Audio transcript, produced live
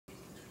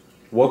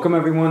Welcome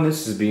everyone,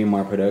 this is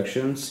BMR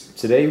Productions.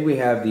 Today we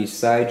have the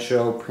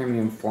Sideshow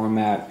Premium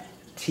Format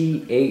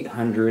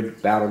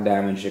T800 Battle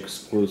Damage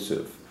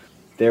exclusive.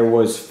 There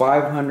was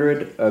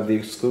 500 of the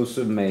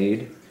exclusive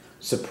made.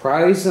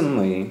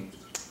 Surprisingly,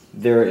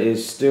 there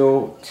is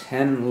still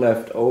 10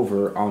 left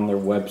over on their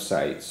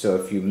website. So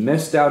if you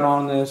missed out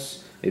on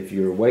this, if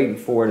you're waiting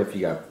for it, if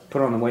you got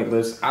put on the wait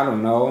list, I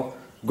don't know,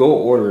 go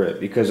order it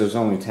because there's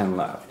only 10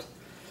 left.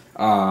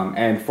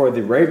 And for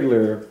the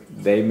regular,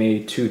 they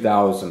made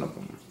 2,000 of them.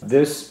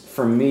 This,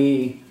 for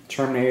me,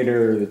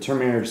 the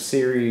Terminator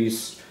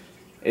series,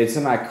 it's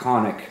an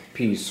iconic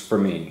piece for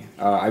me.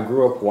 I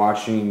grew up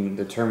watching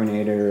the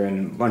Terminator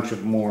and a bunch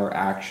of more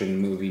action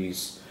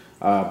movies,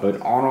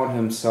 but Arnold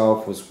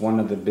himself was one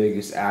of the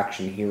biggest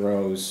action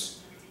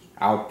heroes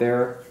out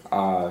there.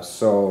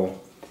 So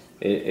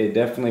it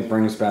definitely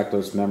brings back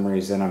those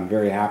memories, and I'm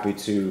very happy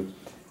to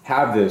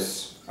have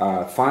this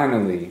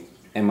finally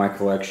in my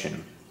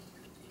collection.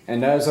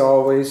 And as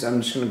always,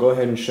 I'm just going to go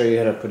ahead and show you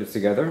how to put it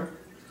together.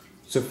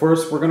 So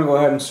first, we're going to go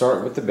ahead and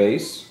start with the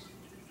base.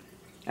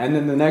 And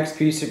then the next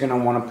piece you're going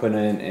to want to put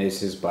in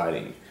is his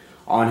body.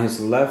 On his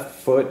left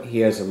foot, he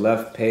has a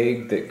left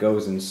peg that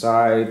goes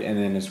inside, and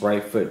then his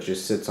right foot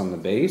just sits on the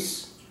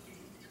base.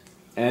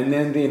 And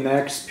then the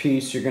next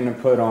piece you're going to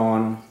put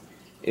on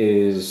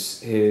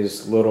is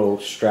his little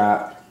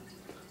strap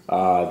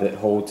that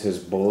holds his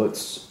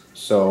bullets.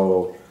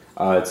 So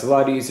it's a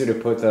lot easier to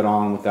put that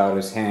on without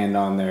his hand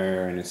on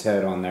there and his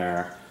head on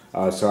there.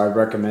 So I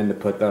recommend to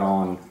put that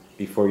on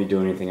before you do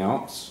anything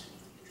else.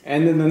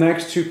 And then the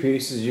next two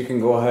pieces you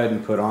can go ahead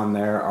and put on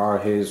there are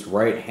his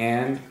right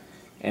hand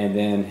and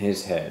then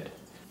his head.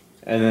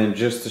 And then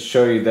just to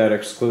show you that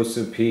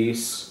exclusive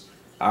piece,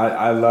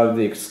 I love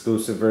the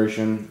exclusive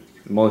version.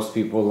 Most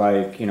people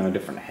like, you know,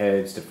 different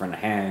heads, different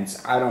hands.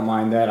 I don't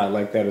mind that, I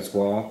like that as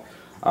well.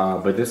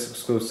 But this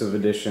exclusive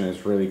edition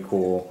is really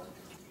cool.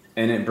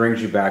 And it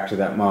brings you back to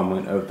that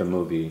moment of the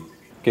movie.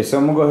 Okay, so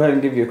I'm going to go ahead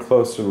and give you a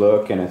closer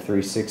look in a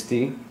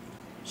 360.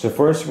 So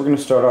first we're going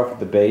to start off with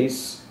the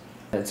base.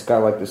 It's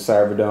got like the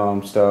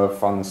Cyberdome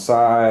stuff on the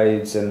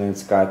sides, and then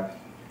it's got,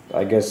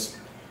 I guess,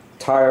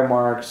 tire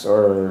marks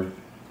or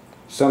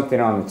something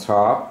on the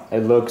top. It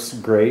looks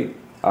great.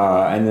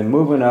 And then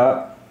moving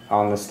up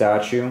on the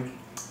statue,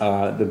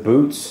 the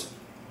boots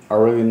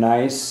are really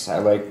nice. I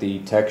like the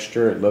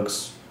texture. It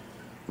looks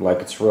like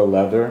it's real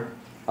leather.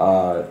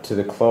 To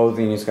the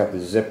clothing, it's got the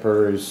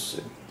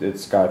zippers,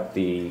 it's got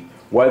the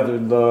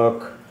weathered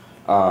look.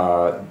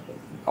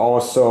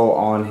 Also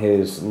on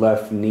his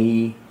left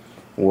knee,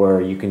 where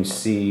you can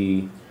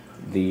see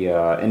the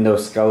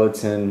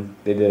endoskeleton,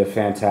 they did a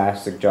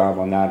fantastic job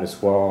on that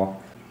as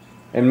well.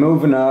 And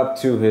moving up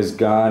to his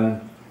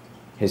gun,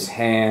 his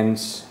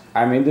hands,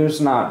 I mean,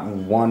 there's not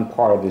one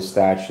part of this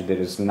statue that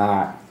is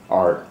not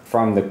art.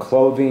 From the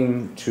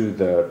clothing to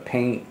the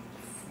paint,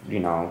 you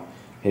know,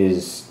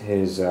 his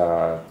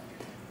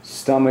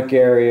stomach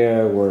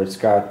area where it's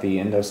got the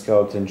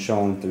endoskeleton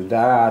showing through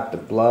that, the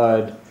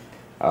blood,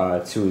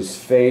 to his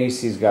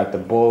face, he's got the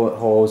bullet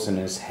holes in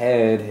his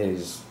head,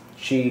 his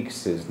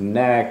cheeks, his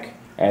neck,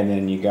 and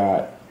then you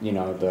got, you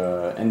know,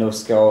 the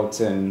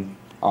endoskeleton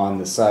on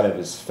the side of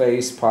his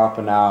face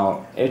popping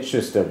out. It's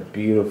just a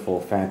beautiful,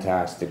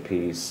 fantastic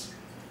piece.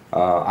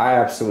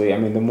 I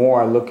mean, the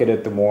more I look at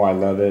it, the more I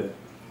love it,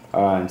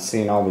 and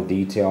seeing all the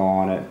detail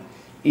on it.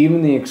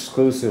 Even the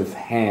exclusive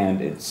hand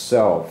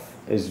itself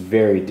is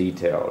very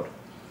detailed.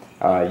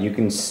 You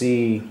can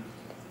see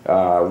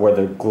where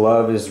the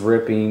glove is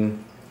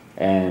ripping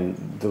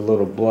and the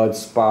little blood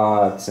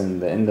spots,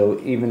 and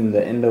even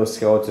the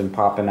endoskeleton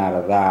popping out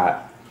of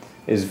that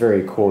is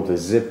very cool. The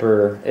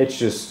zipper, it's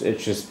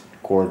just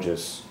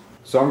gorgeous.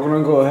 So I'm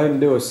going to go ahead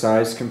and do a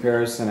size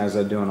comparison as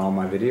I do in all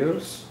my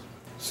videos.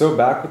 So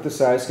back with the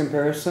size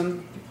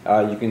comparison,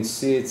 you can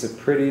see it's a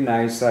pretty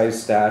nice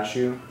size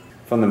statue.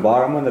 From the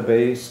bottom of the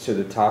base to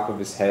the top of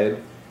his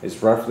head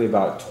is roughly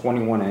about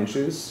 21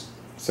 inches.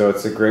 So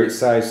it's a great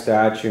size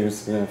statue, and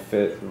it's going to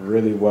fit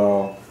really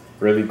well,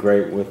 really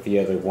great with the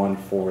other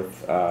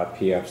 1/4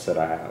 PFs that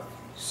I have.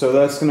 So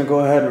that's going to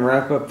go ahead and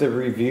wrap up the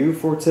review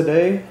for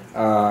today.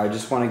 I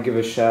just want to give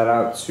a shout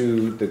out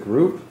to the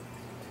group,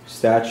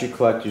 Statue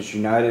Collectors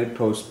United,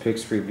 post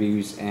pics,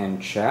 reviews,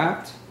 and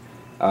chat.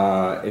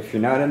 If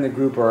you're not in the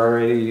group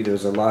already,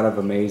 there's a lot of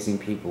amazing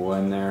people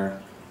in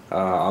there.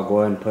 I'll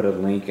go ahead and put a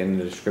link in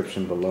the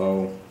description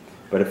below.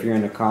 But if you're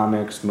into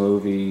comics,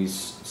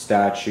 movies,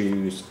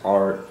 statues,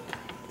 art,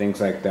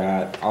 things like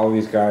that, all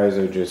these guys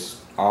are just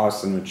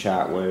awesome to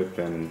chat with,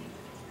 and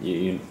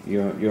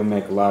you'll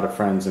make a lot of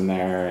friends in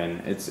there,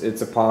 and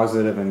it's a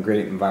positive and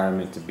great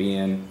environment to be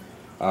in.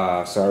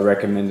 So I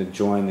recommend to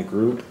join the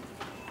group.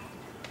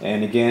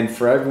 And again,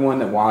 for everyone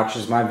that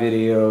watches my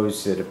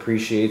videos, that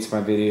appreciates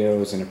my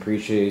videos and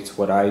appreciates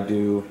what I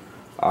do,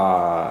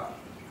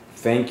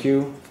 thank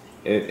you.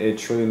 It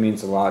truly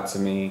means a lot to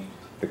me.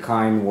 The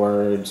kind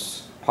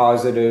words,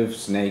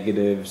 positives,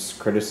 negatives,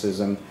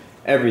 criticism,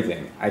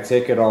 everything. I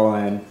take it all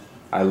in.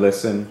 I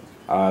listen.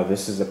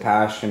 This is a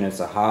passion. It's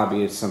a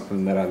hobby. It's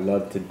something that I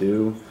love to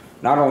do.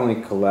 not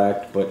only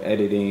collect, but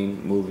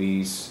editing,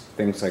 movies,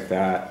 things like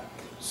that.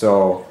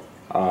 So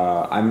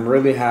I'm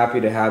really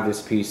happy to have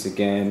this piece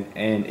again,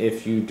 and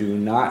if you do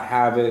not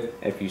have it,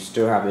 if you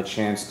still have the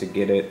chance to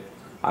get it,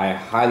 I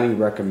highly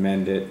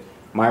recommend it.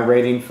 My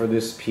rating for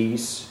this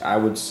piece, I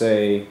would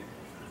say,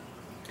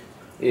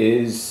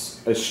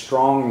 is a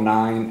strong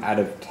 9 out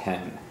of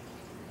 10.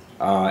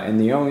 And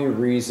the only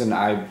reason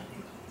I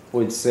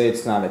would say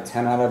it's not a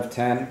 10 out of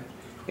 10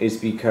 is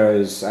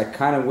because I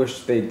kind of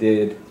wish they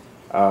did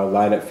a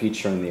light up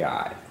feature in the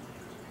eye.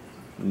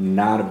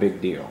 Not a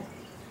big deal,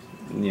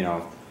 you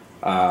know.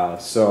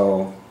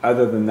 So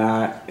other than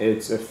that,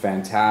 it's a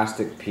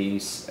fantastic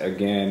piece.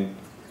 Again,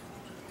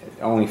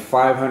 only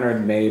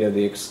 500 made of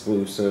the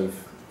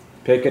exclusive.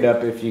 Pick it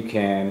up if you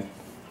can.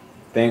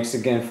 Thanks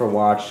again for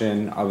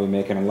watching. I'll be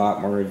making a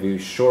lot more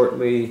reviews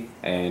shortly,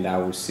 and I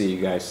will see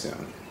you guys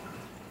soon.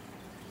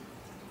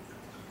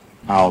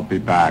 I'll be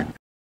back.